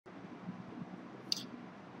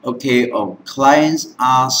Okay, clients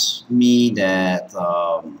ask me that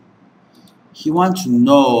he wants to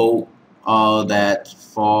know that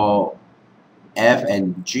for F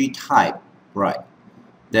and G type, right?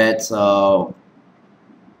 That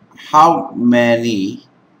how many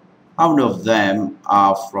of them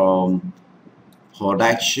are from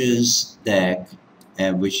productions deck,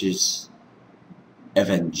 and which is F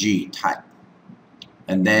and G type,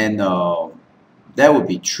 and then that would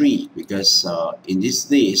be 3 because in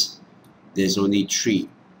this list there's only 3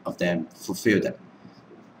 of them fulfill that.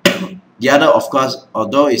 The other, of course,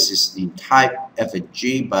 although it is in type F and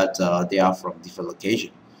G, but they are from different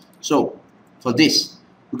locations. So for this,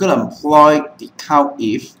 we're going to employ the count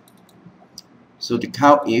if. So the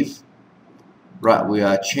count if, right, we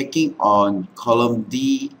are checking on column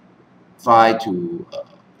D5 to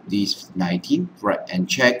D19, right, and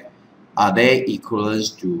check are they equivalents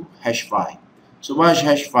to hash 5. So what is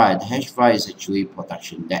hash 5? The hash 5 is actually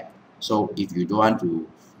production deck. So if you don't want to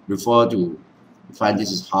refer to find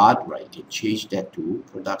this is hard, right, you can change that to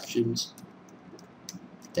productions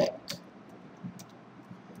deck.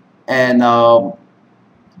 And not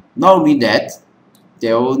only that,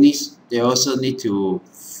 they also need to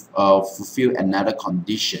fulfill another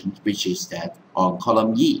condition, which is that on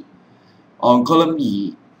column E. On column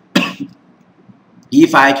E,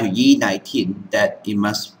 E5 to E19, that it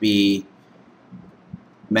must be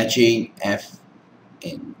matching F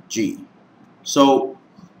and G. So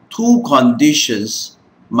 2 conditions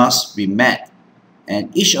must be met, and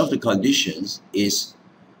each of the conditions is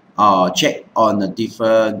checked on the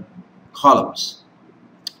different columns.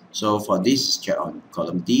 So for this is checked on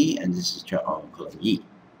column D, and this is checked on column E.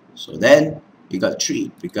 So then you got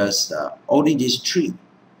 3 because only these 3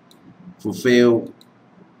 fulfill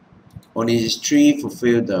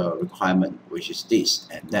the requirement, which is this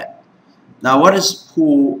and that. Now what is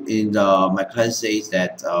Pooh in my class says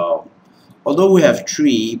that although we have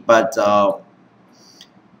 3, but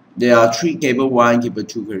there are 3 cable 1, cable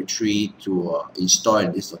 2, cable 3 to install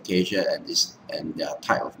in this location and the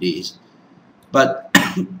type of this. But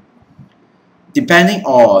depending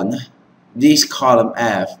on this column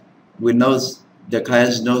F, the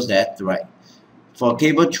class knows that, right? For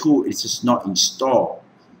cable 2, it is not installed.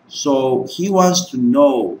 So he wants to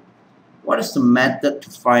know what is the method to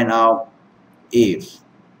find out if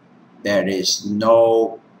there is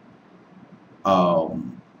no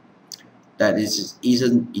that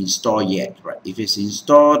isn't installed yet, right? If it's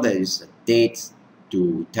installed, there is a date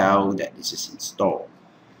to tell that this is installed.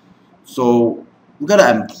 So we're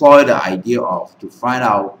gonna employ the idea of to find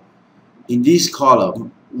out in this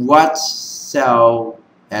column what cell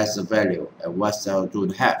has a value and what cell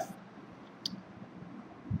don't have.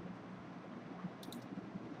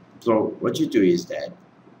 So what you do is that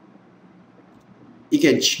you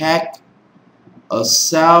can check a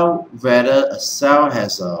cell whether a cell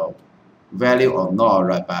has a value or not,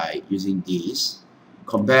 right, by using this.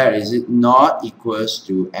 Compare, is it not equals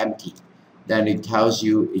to empty? Then it tells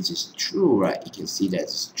you it is true, right? You can see that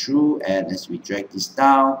it's true, and as we drag this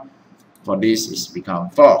down, for this it's become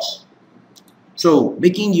false. So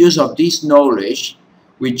making use of this knowledge,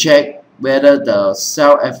 we check whether the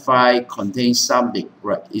cell F5 contains something,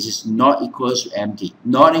 right? It is not equals to empty.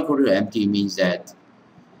 Not equal to empty means that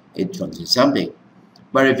it contains something.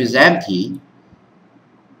 But if it's empty,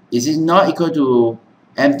 is it not equal to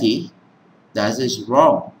empty? That is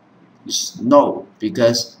wrong. It's no,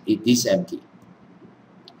 because it is empty.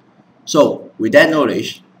 So with that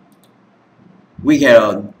knowledge, we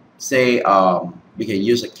can say we can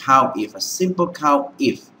use a count if, a simple count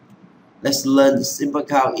if. Let's learn the simple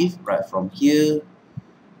count if, right, from here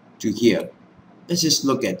to here. Let's just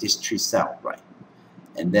look at these 3 cells, right?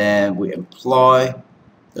 And then we employ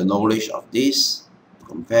the knowledge of this,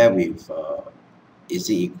 compare with is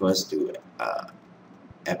it equals to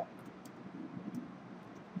F.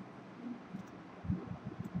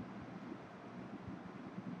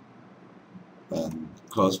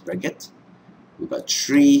 Close bracket. We got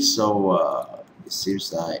 3, so it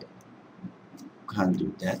seems like can't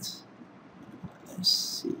do that. Let's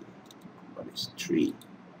see what is 3.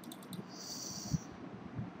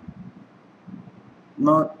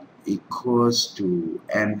 Not equals to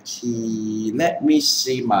empty. Let me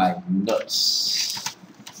see my notes.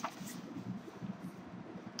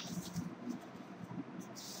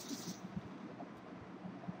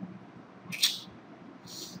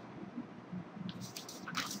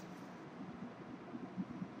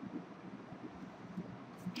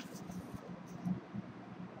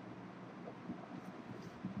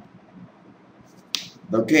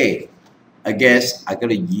 Okay, I guess I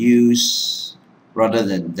gotta use, rather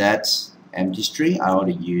than that empty string, I want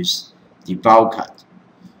to use the val cut.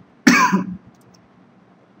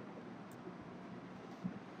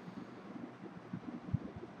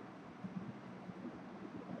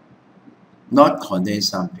 not contain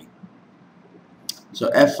something. So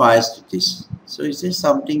F5 is to this. So is there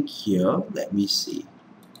something here? Let me see.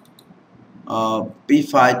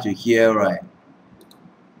 B5 to here, right?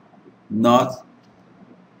 Not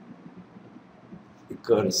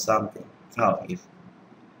equal to something. How if?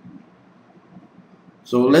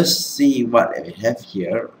 So let's see what we have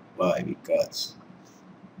here. Why we got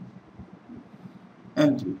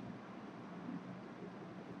and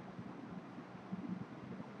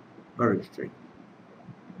very straight.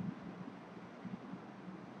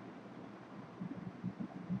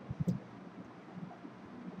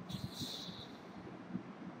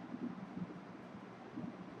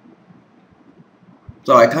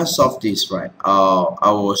 So I can't solve this, right?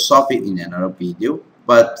 I will solve it in another video.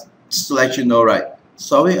 But just to let you know, right,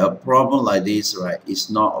 solving a problem like this, right, is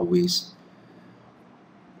not always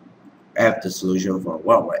have the solution for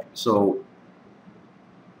one, right? So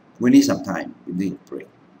we need some time. We need a break.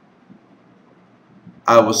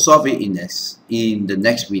 I will solve it in the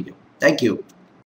next video. Thank you.